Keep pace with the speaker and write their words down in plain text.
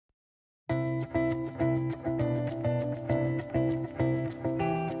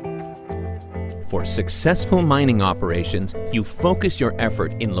For successful mining operations, you focus your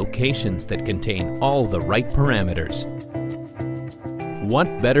effort in locations that contain all the right parameters.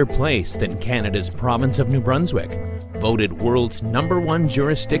 What better place than Canada's province of New Brunswick, voted world's #1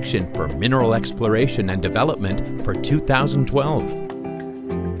 jurisdiction for mineral exploration and development for 2012.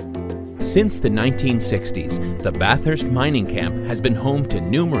 Since the 1960s, the Bathurst Mining Camp has been home to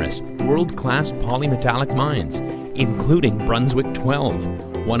numerous world-class polymetallic mines, including Brunswick 12,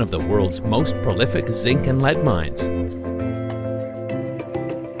 one of the world's most prolific zinc and lead mines.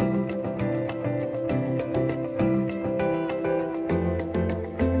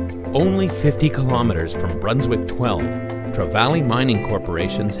 Only 50 kilometers from Brunswick 12, Trevali Mining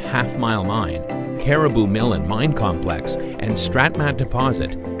Corporation's half-mile mine, Caribou Mill and Mine Complex, and Stratmat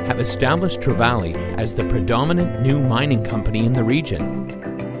Deposit have established Trevali as the predominant new mining company in the region.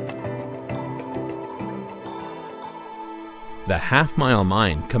 The half-mile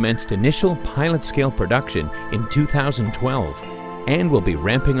mine commenced initial pilot-scale production in 2012 and will be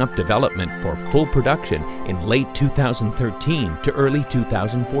ramping up development for full production in late 2013 to early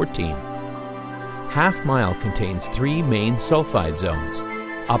 2014. Half Mile contains 3 main sulfide zones: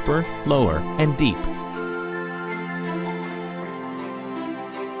 upper, lower, and deep.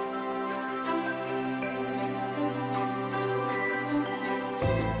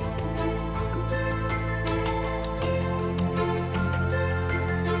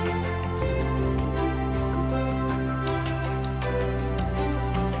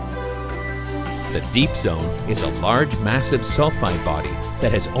 The deep zone is a large, massive sulfide body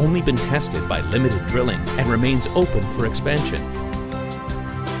that has only been tested by limited drilling and remains open for expansion.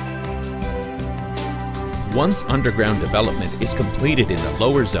 Once underground development is completed in the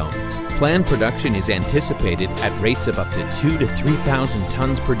lower zone, planned production is anticipated at rates of up to 2,000 to 3,000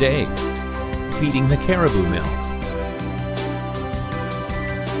 tons per day, feeding the Caribou Mill.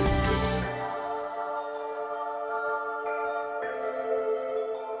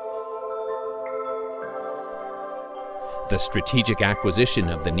 The strategic acquisition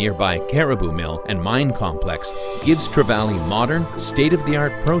of the nearby Caribou Mill and Mine Complex gives Trevali modern,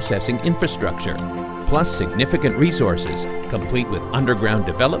 state-of-the-art processing infrastructure, plus significant resources, complete with underground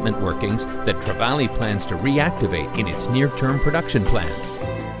development workings that Trevali plans to reactivate in its near-term production plans.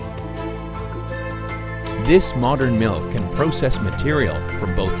 This modern mill can process material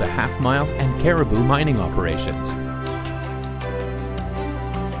from both the Half Mile and Caribou mining operations.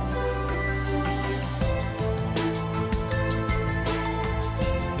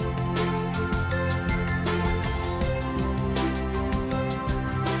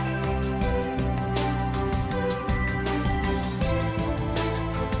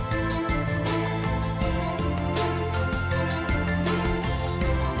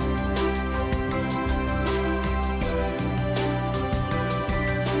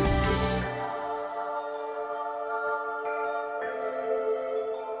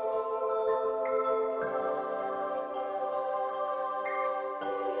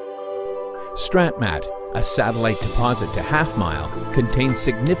 Stratmat, a satellite deposit to Half Mile, contains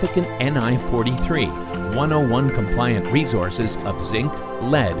significant Ni 43 101 compliant resources of zinc,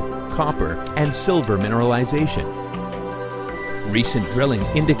 lead, copper, and silver mineralization. Recent drilling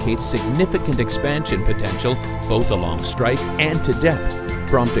indicates significant expansion potential both along strike and to depth,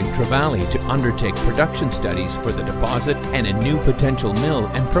 prompting Trevali to undertake production studies for the deposit and a new potential mill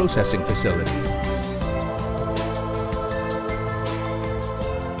and processing facility.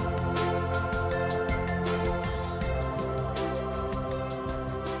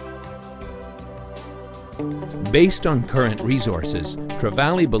 Based on current resources,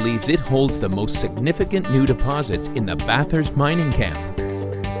 Trevali believes it holds the most significant new deposits in the Bathurst Mining Camp.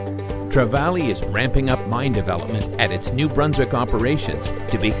 Trevali is ramping up mine development at its New Brunswick operations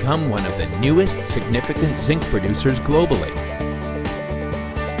to become one of the newest significant zinc producers globally.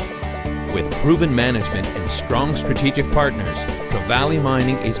 With proven management and strong strategic partners, Trevali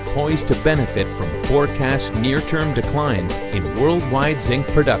Mining is poised to benefit from forecast near-term declines in worldwide zinc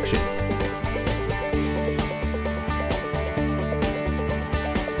production.